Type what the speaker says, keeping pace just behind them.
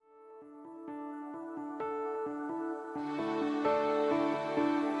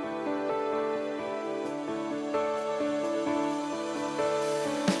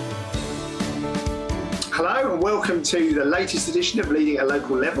welcome to the latest edition of Leading at a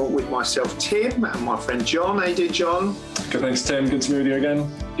Local Level with myself, Tim, and my friend John. How you doing, John? Good, thanks, Tim. Good to be with you again.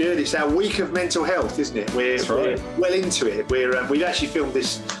 Good. It's our week of mental health, isn't it? We're well into it. We've actually filmed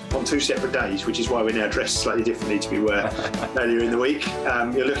this on 2 separate days, which is why we're now dressed slightly differently to we were earlier in the week.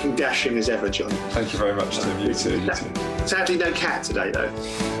 You're looking dashing as ever, John. Thank you very much, Tim. You too. Sadly, no cat today, though.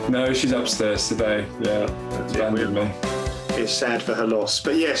 No, she's upstairs today. Yeah, abandoned me. It's sad for her loss.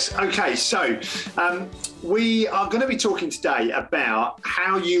 But yes, okay, so we are going to be talking today about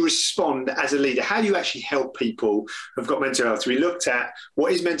how you respond as a leader, how you actually help people who've got mental health. We looked at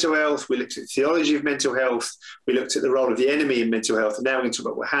what is mental health, we looked at the theology of mental health, we looked at the role of the enemy in mental health, and now we're going to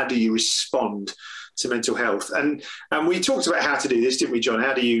talk about how do you respond to mental health. And we talked about how to do this, didn't we, John?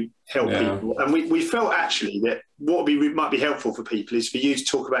 How do you help people? And we felt actually that what might be helpful for people is for you to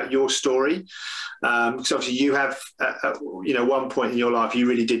talk about your story. Because obviously you have, one point in your life you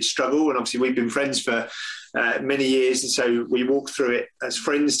really did struggle, and obviously we've been friends for many years, and so we walked through it as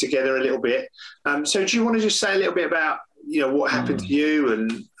friends together a little bit. So do you want to just say a little bit about what happened to you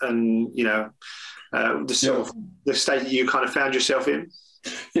and the sort of the state that you kind of found yourself in?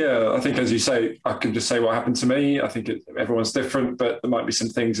 Yeah, I think as you say, I can just say what happened to me. I think everyone's different, but there might be some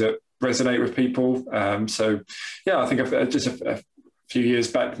things that resonate with people. I think I've just a few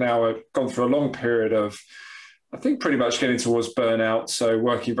years back now, I've gone through a long period of, I think, pretty much getting towards burnout. So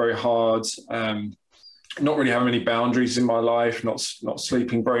working very hard, not really having any boundaries in my life, not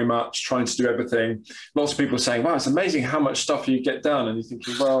sleeping very much, trying to do everything. Lots of people saying, wow, it's amazing how much stuff you get done. And you're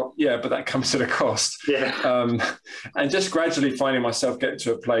thinking, well, yeah, but that comes at a cost. Yeah. And just gradually finding myself getting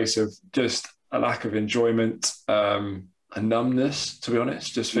to a place of just a lack of enjoyment, a numbness, to be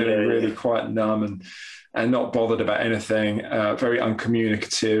honest, just feeling really quite numb and not bothered about anything, very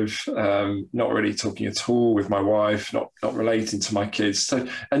uncommunicative, not really talking at all with my wife, not relating to my kids. So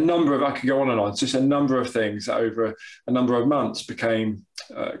I could go on and on, just a number of things that over a number of months became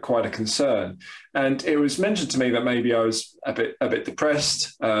quite a concern. And it was mentioned to me that maybe I was a bit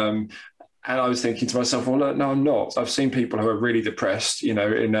depressed. And I was thinking to myself, well, no, I'm not. I've seen people who are really depressed,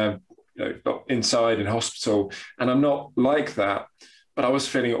 inside in hospital, and I'm not like that. But I was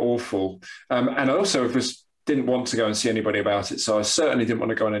feeling awful. And I also didn't want to go and see anybody about it. So I certainly didn't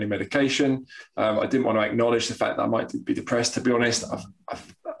want to go on any medication. I didn't want to acknowledge the fact that I might be depressed, to be honest. I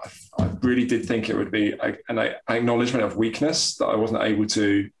really did think it would be an acknowledgement of weakness, that I wasn't able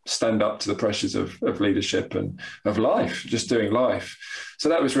to stand up to the pressures of leadership and of life, just doing life. So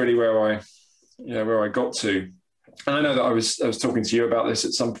that was really where I got to. And I know that I was talking to you about this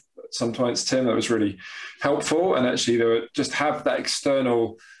at some points, Tim. That was really helpful. And actually, just have that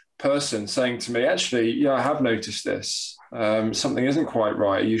external person saying to me, actually, I have noticed this. Something isn't quite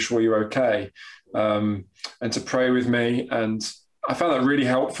right. Are you sure you're okay? And to pray with me. And I found that really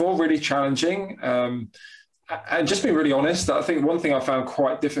helpful, really challenging. And just being really honest, I think one thing I found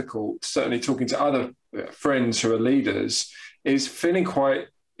quite difficult, certainly talking to other friends who are leaders, is feeling quite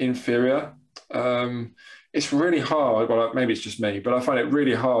inferior. It's really hard, well, maybe it's just me, but I find it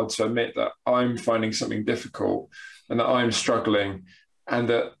really hard to admit that I'm finding something difficult and that I'm struggling and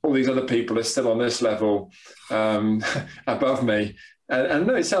that all these other people are still on this level above me. And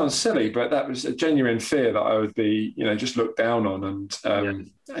no, it sounds silly, but that was a genuine fear that I would be, just looked down on.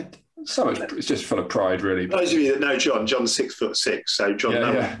 And it's just full of pride, really. For those of you that know John's 6'6", so John,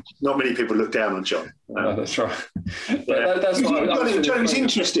 not many people look down on John. No, that's right. John, it was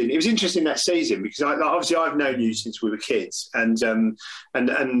interesting. It was interesting that season because obviously I've known you since we were kids, and for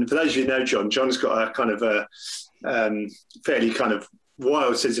those of you who know John's got a kind of a fairly kind of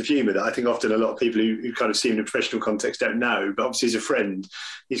wild sense of humour that I think often a lot of people who kind of see him in a professional context don't know. But obviously as a friend,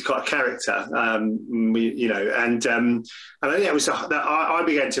 he's quite a character, and I think it was that I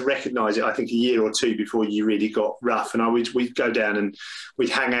began to recognise it. I think a year or two before you really got rough, and we'd go down and we'd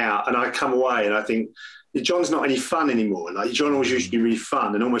hang out, and I'd come away and I think, John's not any fun anymore. Like John always used to be really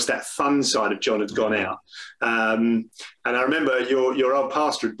fun, and almost that fun side of John had gone out. And I remember your old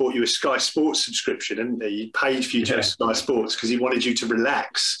pastor had bought you a Sky Sports subscription, and he paid for you to have Sky Sports because he wanted you to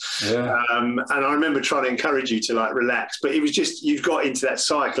relax. Yeah. And I remember trying to encourage you to relax, but it was just, you'd got into that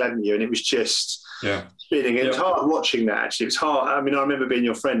cycle, hadn't you? And it was just spinning. It was hard watching that, actually. It was hard. I mean, I remember being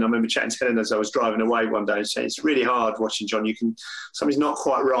your friend. I remember chatting to Helen as I was driving away one day and saying, it's really hard watching John. Something's not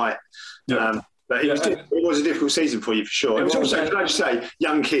quite right. Yeah. But it was a difficult season for you, for sure. It was also, can I just say,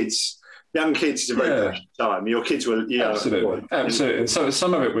 young kids is a very precious time. Your kids were... Absolutely. And so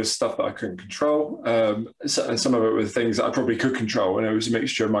some of it was stuff that I couldn't control, and some of it were things that I probably could control, and it was a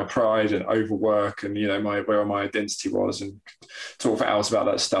mixture of my pride and overwork and, where my identity was, and talk for hours about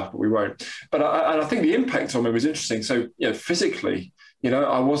that stuff, but we won't. But I think the impact on me was interesting. So, physically,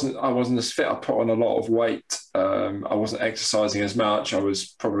 I wasn't as fit. I put on a lot of weight. I wasn't exercising as much. I was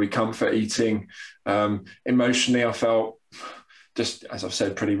probably comfort eating. Emotionally, I felt, just as I've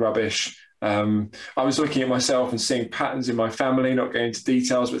said, pretty rubbish. I was looking at myself and seeing patterns in my family, not going into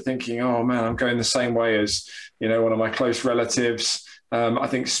details, but thinking, oh man, I'm going the same way as, one of my close relatives. I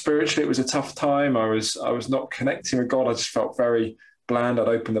think spiritually it was a tough time. I was not connecting with God. I just felt very bland. I'd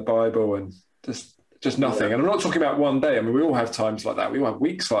open the Bible and just nothing. Yeah. And I'm not talking about one day. I mean, we all have times like that. We all have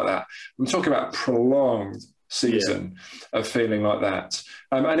weeks like that. I'm talking about prolonged season of feeling like that.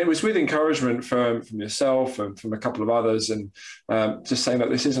 And it was with encouragement from yourself and from a couple of others, and just saying that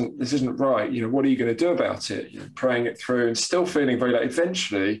this isn't right. What are you going to do about it? Praying it through and still feeling very like.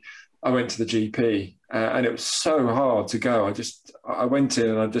 Eventually, I went to the GP, and it was so hard to go. I went in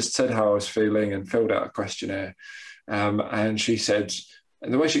and I just said how I was feeling and filled out a questionnaire. And she said,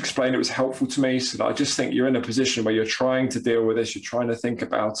 and the way she explained it was helpful to me. So that I just think you're in a position where you're trying to deal with this, you're trying to think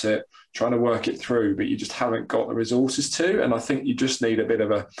about it, trying to work it through, but you just haven't got the resources to. And I think you just need a bit of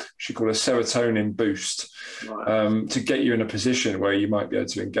a, she called a serotonin boost, to get you in a position where you might be able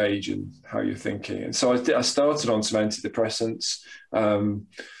to engage in how you're thinking. And so I started on some antidepressants,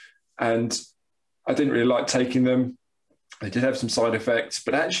 and I didn't really like taking them. They did have some side effects,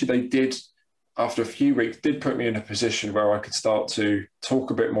 but actually they did, after a few weeks, did put me in a position where I could start to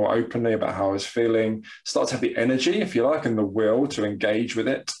talk a bit more openly about how I was feeling, start to have the energy, if you like, and the will to engage with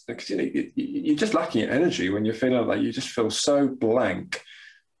it. Because you're just lacking energy when you're feeling like you just feel so blank.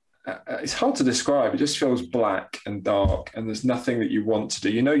 It's hard to describe. It just feels black and dark, and there's nothing that you want to do.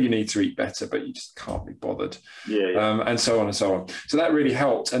 You need to eat better, but you just can't be bothered. And so on and so on. So that really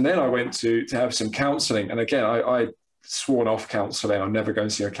helped. And then I went to have some counselling. And again, I sworn off counselling. I'll never go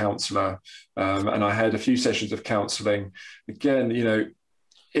and see a counsellor. And I had a few sessions of counselling. Again,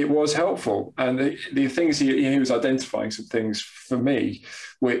 it was helpful. And the things he was identifying some things for me,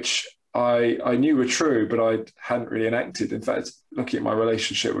 which I knew were true, but I hadn't really enacted. In fact, looking at my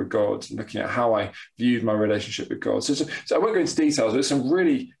relationship with God and looking at how I viewed my relationship with God. So I won't go into details, but there's some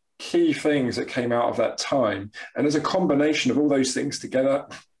really key things that came out of that time. And as a combination of all those things together,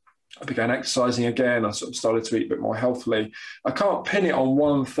 I began exercising again. I sort of started to eat a bit more healthily. I can't pin it on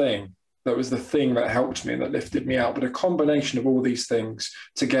one thing that was the thing that helped me and that lifted me out, but a combination of all these things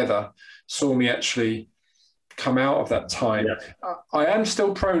together saw me actually come out of that time. I am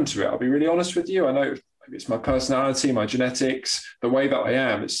still prone to it. I'll be really honest with you. I know maybe it's my personality, my genetics, the way that I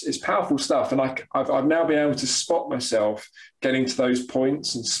am. It's powerful stuff. And I've now been able to spot myself getting to those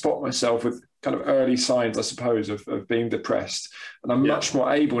points and spot myself with kind of early signs, I suppose, of being depressed. And I'm much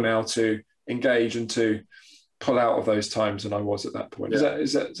more able now to engage and to pull out of those times than I was at that point.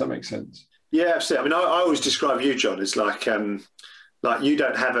 Does that make sense? Yeah, absolutely. I mean, I always describe you, John, as like you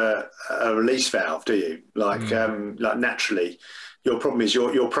don't have a release valve, do you? Like naturally, your problem is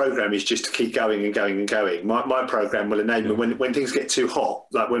your program is just to keep going and going and going. My program will enable when things get too hot,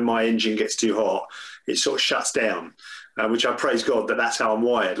 like when my engine gets too hot, it sort of shuts down. Which I praise God that's how I'm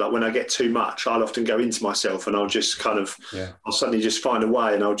wired. Like when I get too much, I'll often go into myself and I'll just kind of, I'll suddenly just find a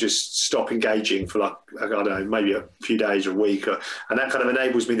way and I'll just stop engaging for like, I don't know, maybe a few days or a week. And that kind of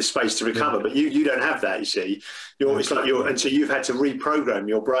enables me the space to recover. But you don't have that, you see. It's like and so you've had to reprogram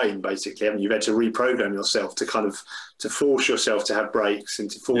your brain basically, haven't you? You've had to reprogram yourself to kind of, to force yourself to have breaks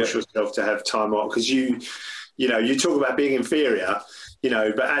and to force yourself to have time off. Because you talk about being inferior,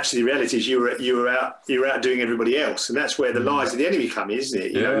 but actually the reality is you're out doing everybody else. And that's where the lies of the enemy come, isn't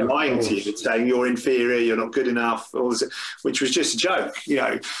it? Lying to you and saying you're inferior, you're not good enough, all this, which was just a joke,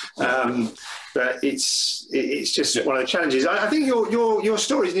 but it's just one of the challenges. I think your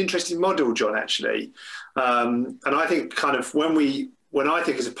story is an interesting model, John, actually. And I think kind of when I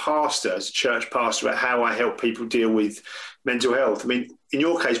think as a pastor, as a church pastor, about how I help people deal with mental health, I mean, in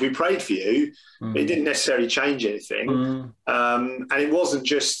your case, we prayed for you. It didn't necessarily change anything. And it wasn't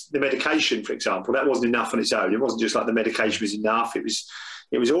just the medication, for example. That wasn't enough on its own. It wasn't just like the medication was enough. It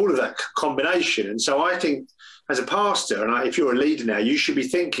was all of that combination. And so I think as a pastor, and if you're a leader now, you should be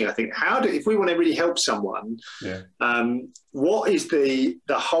thinking, I think, if we want to really help someone, what is the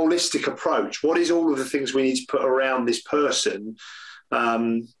holistic approach? What is all of the things we need to put around this person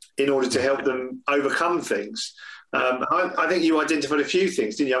in order to help them overcome things? I think you identified a few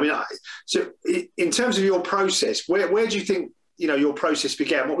things, didn't you? I mean, so in terms of your process, where do you think your process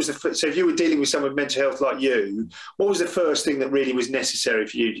began? What was so if you were dealing with someone with mental health like you, what was the first thing that really was necessary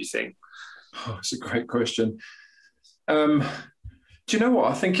for you, do you think? Oh, that's a great question. Do you know what?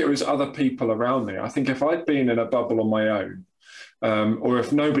 I think it was other people around me. I think if I'd been in a bubble on my own, or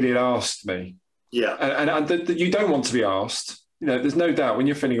if nobody had asked me, and you don't want to be asked. There's no doubt when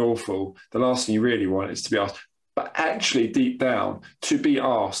you're feeling awful, the last thing you really want is to be asked. but actually deep down to be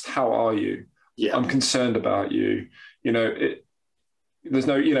asked, how are you? Yeah. I'm concerned about you. You know, there's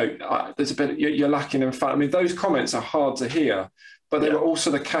no, you know, there's a bit, you're lacking in fun. I mean, those comments are hard to hear, but they were also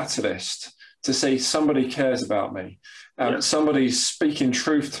the catalyst to say somebody cares about me. Somebody's speaking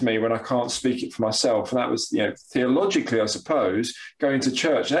truth to me when I can't speak it for myself. And that was, you know, theologically, I suppose, going to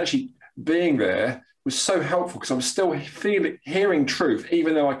church and actually being there was so helpful because I was still hearing truth,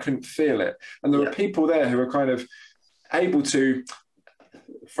 even though I couldn't feel it. And there were people there who were kind of able to,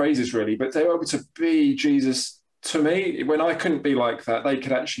 phrases really, but they were able to be Jesus to me. When I couldn't be like that, they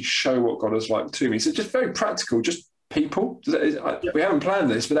could actually show what God was like to me. So just very practical, just people. We haven't planned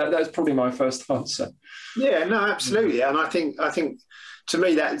this, but that's probably my first answer. Yeah, no, absolutely. And I think to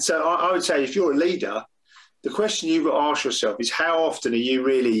me that, so I would say if you're a leader, the question you've got to ask yourself is how often are you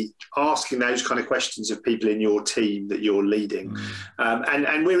really asking those kind of questions of people in your team that you're leading?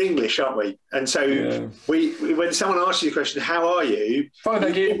 And we're English, aren't we? And so we when someone asks you the question, how are you? Fine,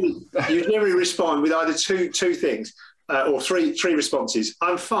 thank you. You generally respond with either two things. Or three responses.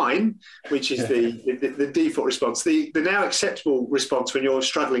 I'm fine, which is the default response. The now acceptable response when you're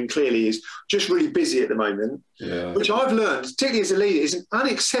struggling clearly is just really busy at the moment, which I've learned, particularly as a leader, is an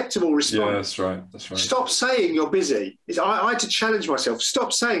unacceptable response. Yeah, that's right. That's right. Stop saying you're busy. I had to challenge myself.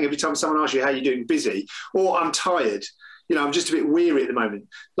 Stop saying every time someone asks you how you're doing busy, or I'm tired. You know, I'm just a bit weary at the moment.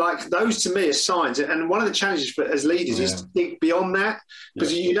 Like those to me are signs. And one of the challenges as leaders is to think beyond that,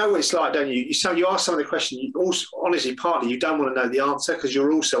 because you know what it's like, don't you? You ask someone a question, you also, honestly, partly you don't want to know the answer because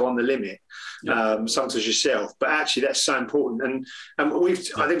you're also on the limit, sometimes yourself. But actually that's so important. And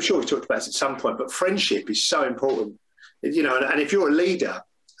I'm sure we've talked about this at some point, but friendship is so important. You know, and if you're a leader,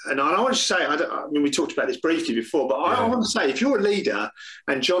 and I want to say, I mean, we talked about this briefly before, but I want to say, if you're a leader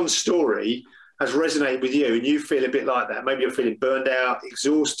and John's story has resonated with you and you feel a bit like that, maybe you're feeling burned out,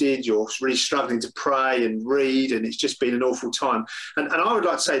 exhausted, you're really struggling to pray and read, and it's just been an awful time. And I would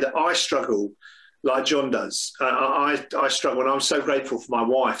like to say that I struggle like John does. I struggle, and I'm so grateful for my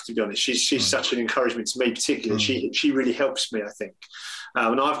wife, to be honest. She's such an encouragement to me, particularly. She really helps me, I think.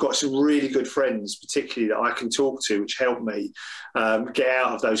 And I've got some really good friends, particularly that I can talk to, which help me get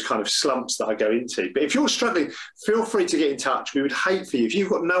out of those kind of slumps that I go into. But if you're struggling, feel free to get in touch. We would hate for you. If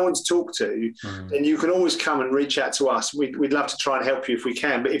you've got no one to talk to, then you can always come and reach out to us. We'd love to try and help you if we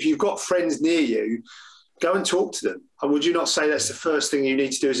can. But if you've got friends near you, go and talk to them. And would you not say that's the first thing you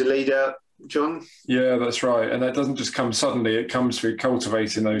need to do as a leader, John? Yeah, that's right. And that doesn't just come suddenly. It comes through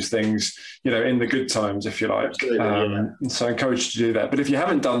cultivating those things, you know, in the good times, if you like. And so I encourage you to do that. But if you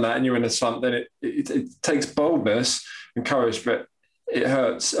haven't done that and you're in a slump, then it takes boldness and courage, but it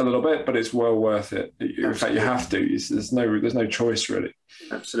hurts a little bit, but it's well worth it. In fact, you have to. There's no choice, really.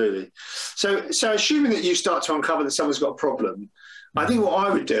 Absolutely. So assuming that you start to uncover that someone's got a problem, I think what I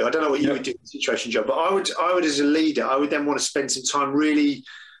would do, I don't know what you would do in the situation, John, but I would as a leader, I would then want to spend some time really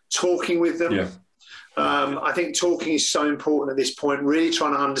talking with them. I think talking is so important at this point, really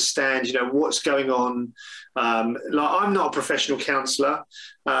trying to understand, you know, what's going on. Like, I'm not a professional counsellor.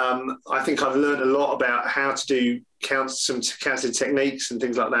 I think I've learned a lot about how to do some counselling techniques and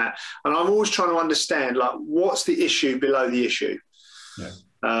things like that. And I'm always trying to understand, like, what's the issue below the issue?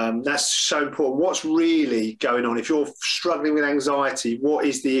 That's so important. What's really going on? If you're struggling with anxiety, what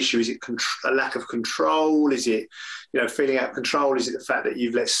is the issue? Is it a lack of control? Is it, you know, feeling out of control? Is it the fact that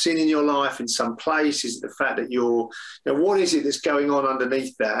you've let sin in your life in some place? Is it the fact that you know, what is it that's going on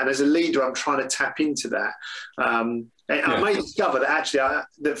underneath that? And as a leader, I'm trying to tap into that. I may discover that actually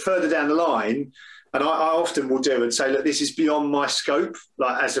that further down the line, and I often will do and say, look, this is beyond my scope.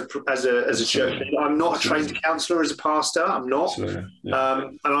 Like as a church, I'm not a trained counsellor as a pastor. I'm not,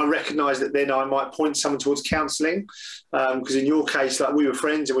 and I recognise that then I might point someone towards counselling, because in your case, like, we were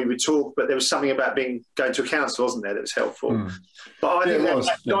friends and we would talk, but there was something about going to a counsellor, wasn't there, that was helpful. But I think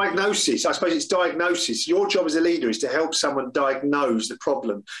that diagnosis, I suppose it's diagnosis. Your job as a leader is to help someone diagnose the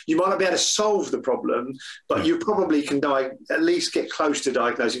problem. You might not be able to solve the problem, but you probably can at least get close to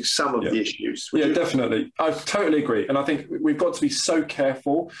diagnosing some of the issues. Definitely. I totally agree. And I think we've got to be so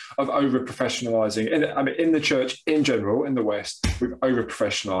careful of over-professionalising. I mean, in the church in general, in the West, we've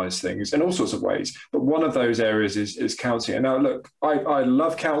over-professionalised things in all sorts of ways. But one of those areas is counselling. And now, look, I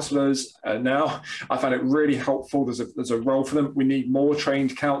love counsellors now. I find it really helpful. There's a role for them. We need more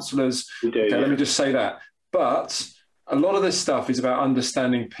trained counsellors. Let me just say that. But a lot of this stuff is about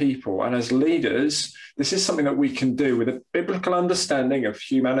understanding people. And as leaders, this is something that we can do with a biblical understanding of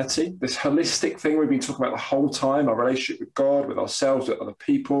humanity, this holistic thing we've been talking about the whole time, our relationship with God, with ourselves, with other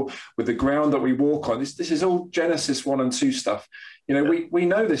people, with the ground that we walk on. This is all Genesis 1 and 2 stuff. You know, we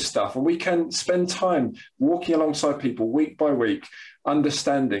know this stuff, and we can spend time walking alongside people week by week,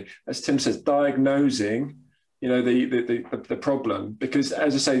 understanding, as Tim says, diagnosing the problem, because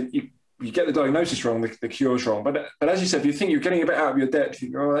as I say, you get the diagnosis wrong, the cure's wrong. But as you said, if you think you're getting a bit out of your depth, you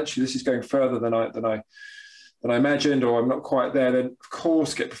think, oh, actually, this is going further than I imagined, or I'm not quite there, then of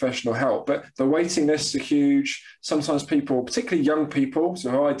course get professional help. But the waiting lists are huge. Sometimes people, particularly young people, so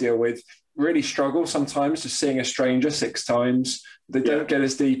who I deal with, really struggle sometimes just seeing a stranger 6 times. They don't get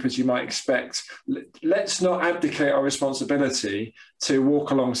as deep as you might expect. Let's not abdicate our responsibility to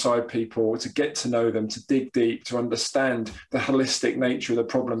walk alongside people, to get to know them, to dig deep, to understand the holistic nature of the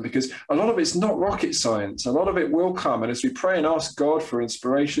problem, because a lot of it's not rocket science. A lot of it will come. And as we pray and ask God for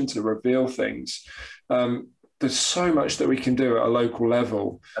inspiration to reveal things, there's so much that we can do at a local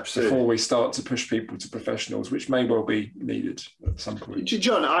level before we start to push people to professionals, which may well be needed at some point.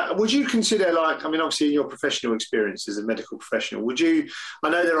 John, would you consider, like, I mean, obviously in your professional experience as a medical professional, I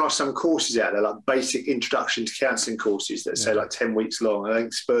know there are some courses out there, like basic introduction to counselling courses that say like 10 weeks long. I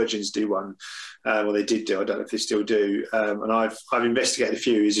think Spurgeon's do one, well, they did do, I don't know if they still do. And I've investigated a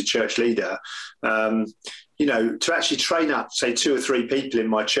few as a church leader, to actually train up, say, 2 or 3 people in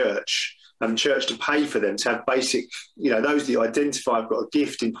my church, and church to pay for them to have basic, those that you identify have got a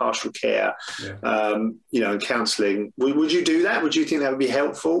gift in pastoral care, and counselling. Would you do that? Would you think that would be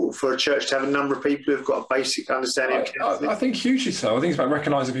helpful for a church to have a number of people who've got a basic understanding of counselling? I think hugely so. I think it's about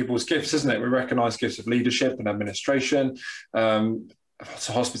recognising people's gifts, isn't it? We recognise gifts of leadership and administration,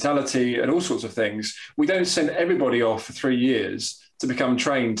 hospitality, and all sorts of things. We don't send everybody off for 3 years to become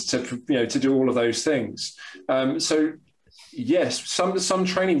trained to do all of those things. Yes, some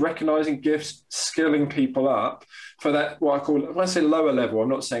training, recognising gifts, skilling people up for that, what I call, when I say lower level, I'm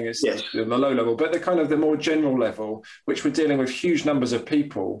not saying it's the low level, but the more general level, which we're dealing with huge numbers of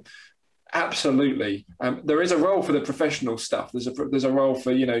people. Absolutely. There is a role for the professional stuff. There's a role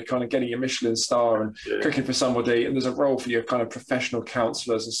for, kind of getting your Michelin star and cooking for somebody. And there's a role for your kind of professional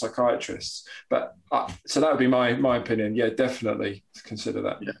counsellors and psychiatrists. But so that would be my opinion. Yeah, definitely consider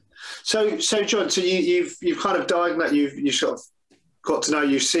that. Yeah. So John, you've kind of diagnosed, you've sort of got to know,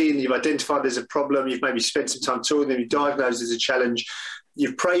 you've seen, you've identified there's a problem, you've maybe spent some time talking to them, you've diagnosed there's a challenge,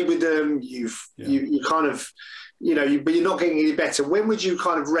 you've prayed with them, you kind of, but you're not getting any better. When would you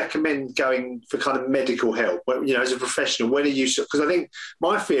kind of recommend going for kind of medical help? As a professional, when are you? Because I think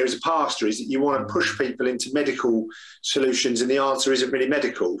my fear as a pastor is that you want to push people into medical solutions, and the answer isn't really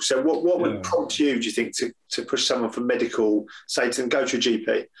medical. So what would prompt you, do you think, to push someone from medical, say to them, go to a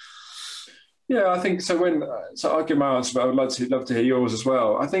GP? Yeah, I think so. So I'll give my answer, but I would love to hear yours as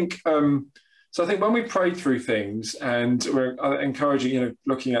well. I think. So I think when we pray through things, and we're encouraging,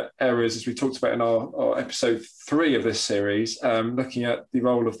 looking at areas, as we talked about in our episode 3 of this series, looking at the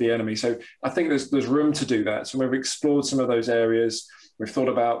role of the enemy. So I think there's room to do that. So we've explored some of those areas. We've thought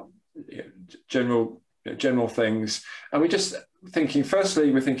about general things, and we're thinking,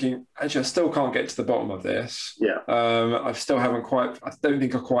 actually, I still can't get to the bottom of this. Yeah. I don't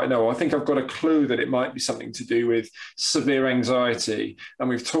think I quite know. I think I've got a clue that it might be something to do with severe anxiety. And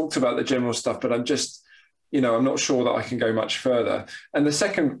we've talked about the general stuff, but I'm just, I'm not sure that I can go much further. And the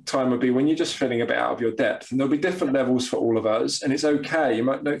second time would be when you're just feeling a bit out of your depth, and there'll be different levels for all of us. And it's okay. You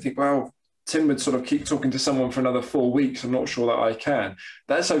might don't think, well, Tim would sort of keep talking to someone for another 4 weeks. I'm not sure that I can.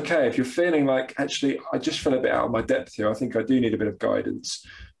 That's okay. If you're feeling like, actually, I just feel a bit out of my depth here, I think I do need a bit of guidance,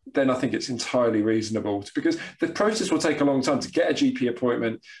 then I think it's entirely reasonable, because the process will take a long time to get a GP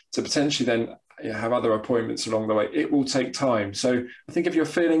appointment, to potentially then have other appointments along the way. It will take time. So I think if you're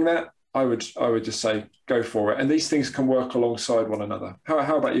feeling that, I would just say go for it. And these things can work alongside one another.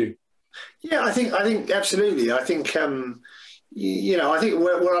 How about you? Yeah, I think absolutely. I think I think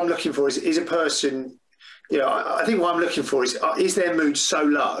what I'm looking for is a person, I think what I'm looking for is their mood so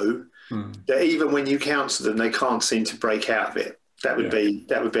low that even when you counsel them, they can't seem to break out of it. That would be,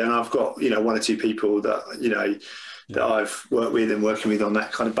 and I've got, 1 or 2 people that, that I've worked with and working with on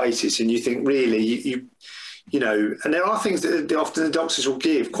that kind of basis. And you think really, and there are things that often the doctors will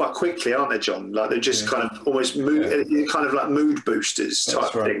give quite quickly, aren't they, John? Like they're just kind of almost kind of like mood boosters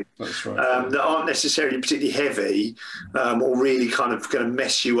type thing. That's right. That aren't necessarily particularly heavy or really kind of going to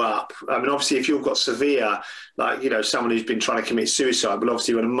mess you up. I mean, obviously, if you've got severe, like, someone who's been trying to commit suicide, but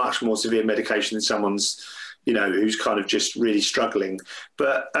obviously on a much more severe medication than someone's, who's kind of just really struggling.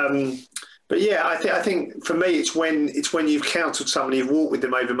 But yeah, I think for me, it's when you've counselled somebody, you've walked with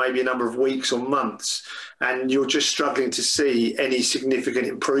them over maybe a number of weeks or months, and you're just struggling to see any significant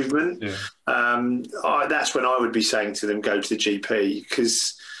improvement. Yeah. That's when I would be saying to them, go to the GP,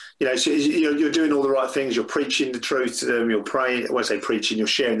 because you're doing all the right things. You're preaching the truth to them. You're praying. When I say preaching, you're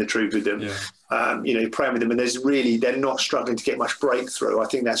sharing the truth with them. Yeah. You're praying with them, and they're not struggling to get much breakthrough. I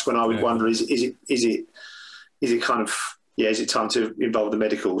think that's when I would wonder: is it kind of yeah, is it time to involve the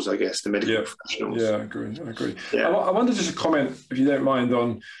medicals, I guess, the medical professionals? Yeah, I agree. Yeah. I wonder just a comment, if you don't mind,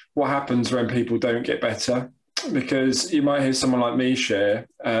 on what happens when people don't get better. Because you might hear someone like me share,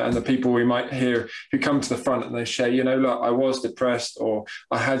 and the people we might hear who come to the front and they share, look, I was depressed, or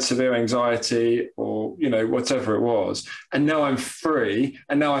I had severe anxiety, or, whatever it was. And now I'm free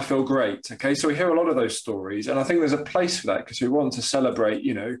and now I feel great. Okay. So we hear a lot of those stories. And I think there's a place for that, because we want to celebrate,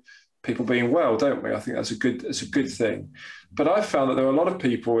 people being well, don't we? I think that's a good thing. But I've found that there are a lot of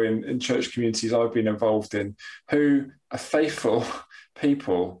people in church communities I've been involved in who are faithful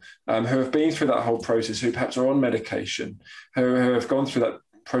people, who have been through that whole process, who perhaps are on medication, who have gone through that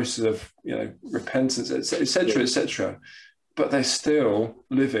process of repentance, etc., but they're still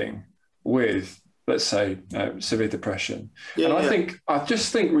living with, let's say, severe depression. And I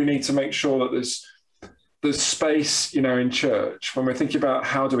just think we need to make sure that there's space, in church, when we're thinking about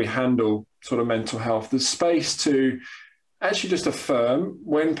how do we handle sort of mental health, there's space to actually just affirm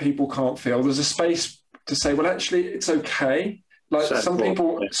when people can't feel. There's a space to say, well, actually, it's okay. Like some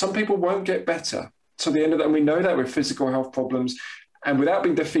people won't get better to the end of that. And we know that with physical health problems, and without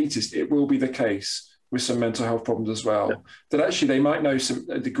being defeatist, it will be the case with some mental health problems as well. Yeah. That actually they might know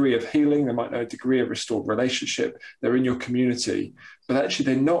a degree of healing, they might know a degree of restored relationship, they're in your community, but actually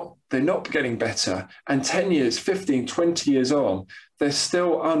they're not getting better. And 10 years, 15, 20 years on, they're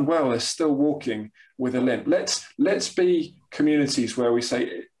still unwell, they're still walking with a limp. Let's be communities where we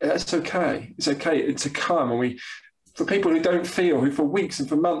say, it's okay to come, and for people who don't feel, who for weeks and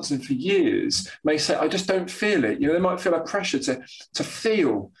for months and for years may say, I just don't feel it. They might feel a pressure to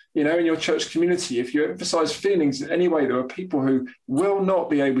feel, in your church community. If you emphasize feelings in any way, there are people who will not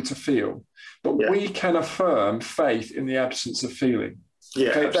be able to feel. But we can affirm faith in the absence of feeling. Yeah,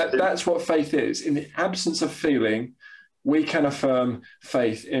 okay? That's what faith is. In the absence of feeling, we can affirm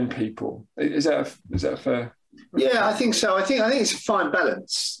faith in people. Is that a fair? Yeah, I think so. I think it's a fine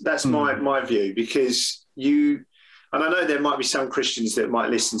balance. That's my view, because and I know there might be some Christians that might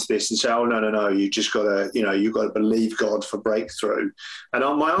listen to this and say, oh, no, you just got to, you've got to believe God for breakthrough.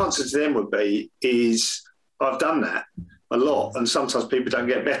 And my answer to them would be, I've done that a lot, and sometimes people don't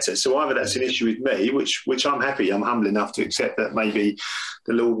get better. So either that's an issue with me, which I'm happy, I'm humble enough to accept that maybe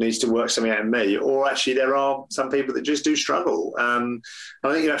the Lord needs to work something out in me, or actually there are some people that just do struggle. I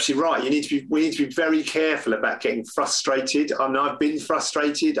think you're absolutely right. We need to be very careful about getting frustrated. I mean, I've been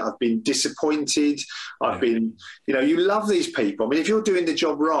frustrated, I've been disappointed, I've been, you love these people. I mean, if you're doing the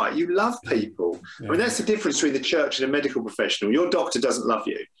job right, you love people. Yeah. I mean, that's the difference between the church and a medical professional. Your doctor doesn't love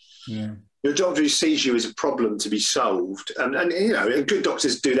you. Yeah. Your doctor who sees you as a problem to be solved, and good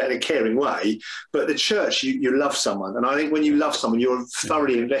doctors do that in a caring way, but the church, you love someone. And I think when you love someone, you're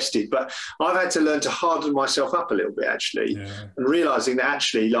thoroughly invested. But I've had to learn to harden myself up a little bit, actually, and realising that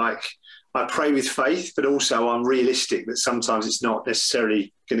actually, like, I pray with faith, but also I'm realistic that sometimes it's not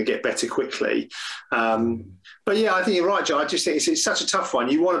necessarily going to get better quickly. But yeah, I think you're right, Joe. I just think it's such a tough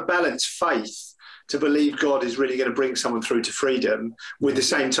one. You want to balance faith to believe God is really going to bring someone through to freedom, with the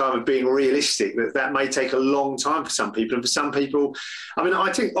same time of being realistic that may take a long time for some people. And for some people, I mean,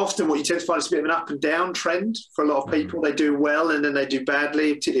 I think often what you tend to find is a bit of an up and down trend for a lot of people. They do well and then they do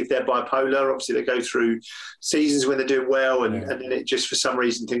badly, particularly if they're bipolar. Obviously, they go through seasons when they're doing well, and then it just, for some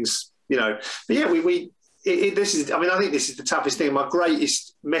reason, things, But yeah, this is, I mean, I think this is the toughest thing. My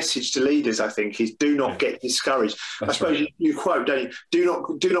greatest message to leaders, I think, is do not get discouraged. That's I suppose right. you quote, don't you?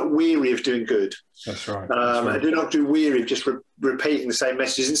 Do not weary of doing good. That's right. Do not do weary of just repeating the same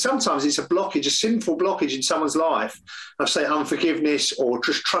messages. And sometimes it's a blockage, a sinful blockage in someone's life of, say, unforgiveness or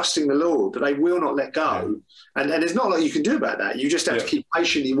just trusting the Lord, but they will not let go. And there's not a lot you can do about that. You just have to keep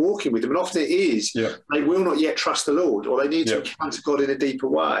patiently walking with them. And often it is, they will not yet trust the Lord, or they need to encounter God in a deeper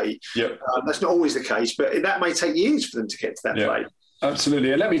way. That's not always the case, but that may take years for them to get to that place. Absolutely.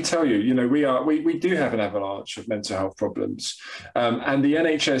 And let me tell you, we do have an avalanche of mental health problems, and the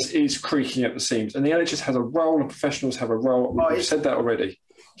NHS is creaking at the seams, and the NHS has a role and professionals have a role. We've said that already.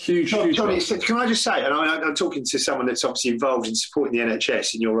 Huge. Johnny, can I just say, and I'm talking to someone that's obviously involved in supporting the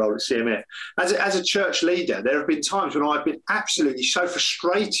NHS in your role at CMF, as a church leader, there have been times when I've been absolutely so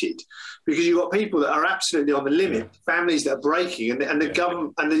frustrated because you've got people that are absolutely on the limit, families that are breaking, and the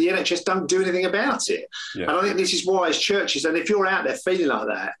government and the NHS don't do anything about it. And I think this is why, as churches, and if you're out there feeling like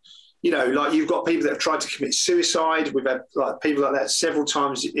that, like you've got people that have tried to commit suicide. We've had people like that several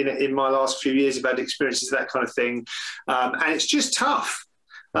times in my last few years. I've had experiences of that kind of thing, and it's just tough.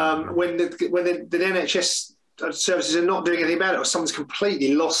 When the NHS services are not doing anything about it, or someone's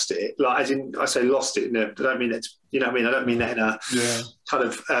completely lost it, like, as in, I say lost it, I don't mean that, I don't mean that in a kind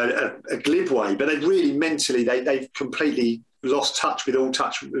of a glib way, but they've really mentally, they've completely lost touch with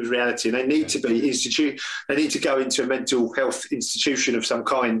reality, and they need to be they need to go into a mental health institution of some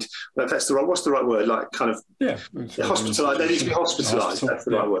kind. Well, if that's the right, what's the right word? Like kind of hospitalised. They need to be hospitalised. That's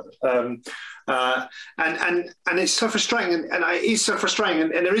the right word. And it's so frustrating, and it is so frustrating,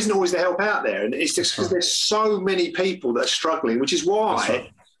 and there isn't always the help out there, and it's just because there's so many people that are struggling, which is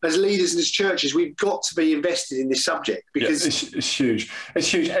why, as leaders and as churches, we've got to be invested in this subject, because it's huge.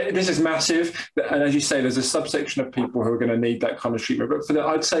 It's huge. This is massive, and as you say, there's a subsection of people who are going to need that kind of treatment. But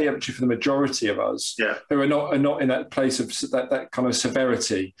I'd say actually for the majority of us who are not in that place of that kind of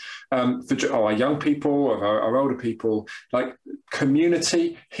severity, for our young people or our older people, like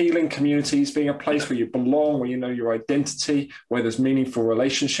community, healing communities, being a place where you belong, where you know your identity, where there's meaningful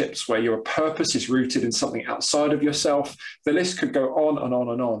relationships, where your purpose is rooted in something outside of yourself. The list could go on and on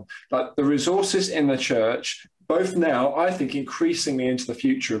and on. Like the resources in the church, both now, I think increasingly into the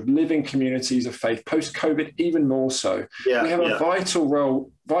future of living communities of faith, post-COVID even more so. We have a vital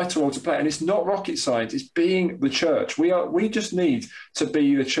role to play, and it's not rocket science, it's being the church. We just need to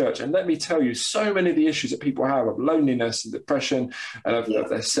be the church. And let me tell you, so many of the issues that people have of loneliness and depression and of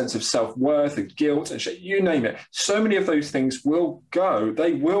their sense of self-worth and guilt and shit, you name it, so many of those things will go,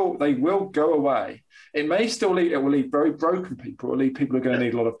 they will go away. It may still leave, it will leave very broken people. It will leave people who are going to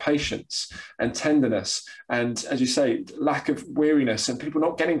need a lot of patience and tenderness and, as you say, lack of weariness and people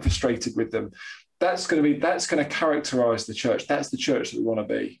not getting frustrated with them. That's going to characterize the church. That's the church that we want to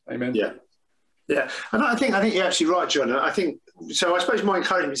be. Amen. Yeah, and I think you're absolutely right, John. I think so. I suppose my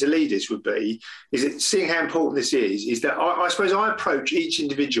encouragement to leaders would be is that seeing how important this is that I suppose I approach each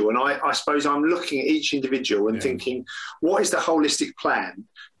individual, and I suppose I'm looking at each individual and thinking, what is the holistic plan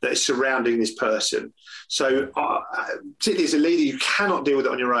that is surrounding this person? So particularly as a leader, you cannot deal with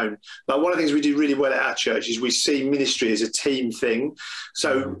it on your own. But one of the things we do really well at our church is we see ministry as a team thing.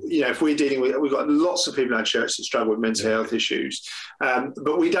 So, if we're dealing with, we've got lots of people in our church that struggle with mental health issues,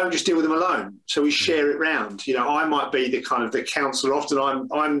 but we don't just deal with them alone. So we share it round. I might be the kind of the counsellor.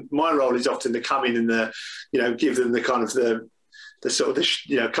 Often my role is often to come in and give them the kind of the sort of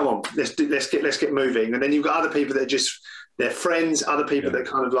come on, let's get moving. And then you've got other people that are just, they're friends, other people that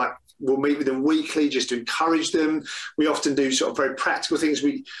kind of like we'll meet with them weekly just to encourage them. We often do sort of very practical things.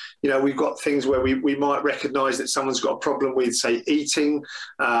 We've got things where we might recognise that someone's got a problem with, say, eating,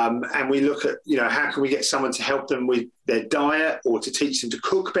 and we look at, how can we get someone to help them with their diet or to teach them to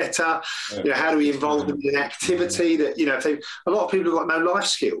cook better? How do we involve them in an activity that, a lot of people have got no life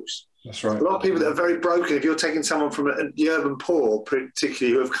skills. That's right. A lot of people that are very broken, if you're taking someone from the urban poor,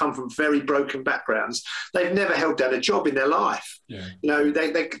 particularly who have come from very broken backgrounds, they've never held down a job in their life. No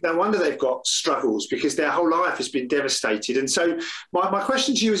wonder they've got struggles because their whole life has been devastated. And so my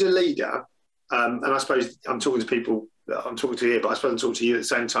question to you as a leader, and I suppose I'm talking to people that I'm talking to here, but I suppose I'm talking to you at the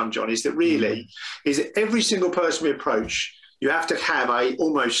same time, John, is that really is that every single person we approach, you have to have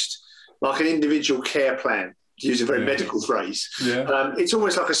almost like an individual care plan. To use a very medical phrase, it's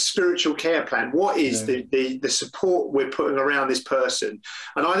almost like a spiritual care plan. What is the support we're putting around this person?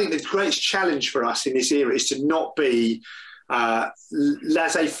 And I think the greatest challenge for us in this era is to not be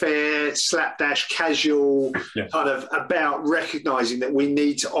laissez-faire, slapdash, casual, kind of about recognising that we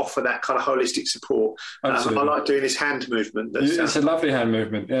need to offer that kind of holistic support. I like doing this hand movement. It's a lovely hand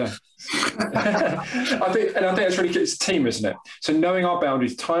movement, I think it's really good. It's a team, isn't it? So knowing our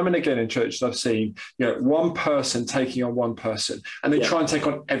boundaries, time and again in churches I've seen, one person taking on one person, and they try and take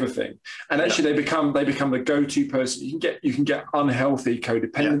on everything. And actually, they become the go-to person. You can get unhealthy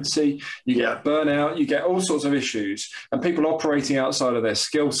codependency. You get burnout. You get all sorts of issues, and people operating outside of their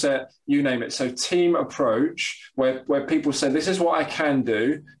skill set. You name it. So team approach, where people say, "This is what I can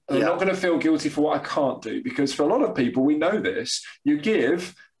do." And I'm not going to feel guilty for what I can't do, because for a lot of people, we know this. You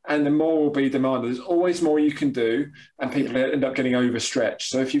give, and the more will be demanded. There's always more you can do, and people end up getting overstretched.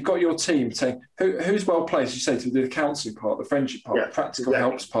 So if you've got your team saying, who's well placed, you say, to do the counselling part, the friendship part, the practical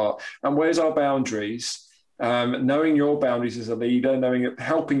helps part, and where's our boundaries? Knowing your boundaries as a leader,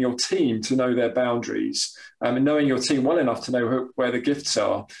 helping your team to know their boundaries, and knowing your team well enough to know where the gifts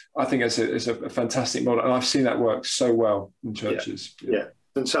are, I think it's a fantastic model. And I've seen that work so well in churches.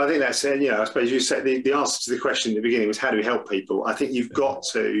 And so I think that's, I suppose you said the answer to the question at the beginning was, how do we help people? I think you've got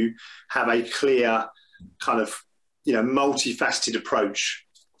to have a clear kind of, multifaceted approach.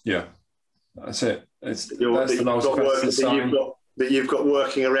 Yeah, that's it. That you've got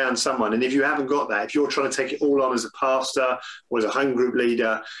working around someone. And if you haven't got that, if you're trying to take it all on as a pastor or as a home group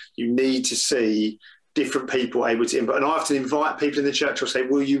leader, you need to see different people able to input. And I often invite people in the church. I'll say,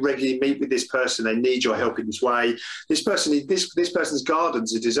 will you regularly meet with this person? They need your help in this way. This person's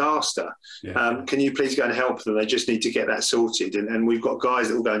garden's a disaster. Yeah. Can you please go and help them? They just need to get that sorted. And we've got guys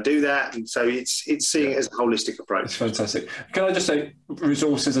that will go and do that. And so it's seeing it as a holistic approach. It's fantastic. Can I just say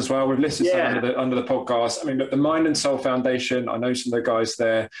resources as well? We've listed some under the podcast. I mean, look, the Mind and Soul Foundation, I know some of the guys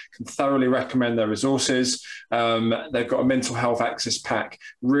there, can thoroughly recommend their resources. They've got a mental health access pack,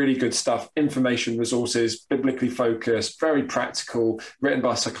 really good stuff, information resources, biblically focused, very practical, written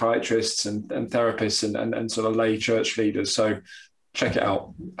by psychiatrists and therapists and sort of lay church leaders. So check it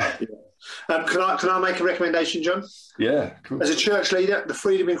out. Can I make a recommendation, John? Yeah, cool. As a church leader, the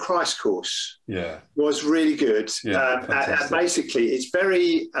Freedom in Christ course was really good. Basically, it's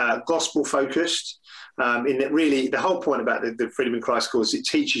very gospel focused. In that, really, the whole point about the Freedom in Christ course, it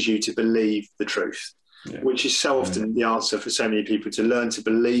teaches you to believe the truth. Yeah. Which is so often the answer for so many people, to learn to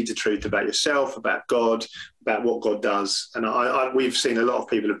believe the truth about yourself, about God, about what God does. And we've seen a lot of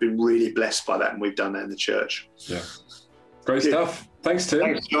people have been really blessed by that, and we've done that in the church. Yeah. Great stuff. Thanks, Tim.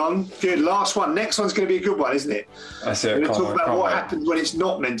 Thanks, John. Good. Last one. Next one's going to be a good one, isn't it? That's it. We're going to talk about what happens when it's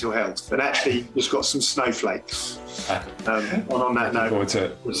not mental health and actually just got some snowflakes. On that note,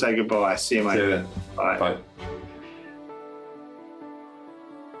 we'll say goodbye. See you, mate. See you then. Bye. Bye.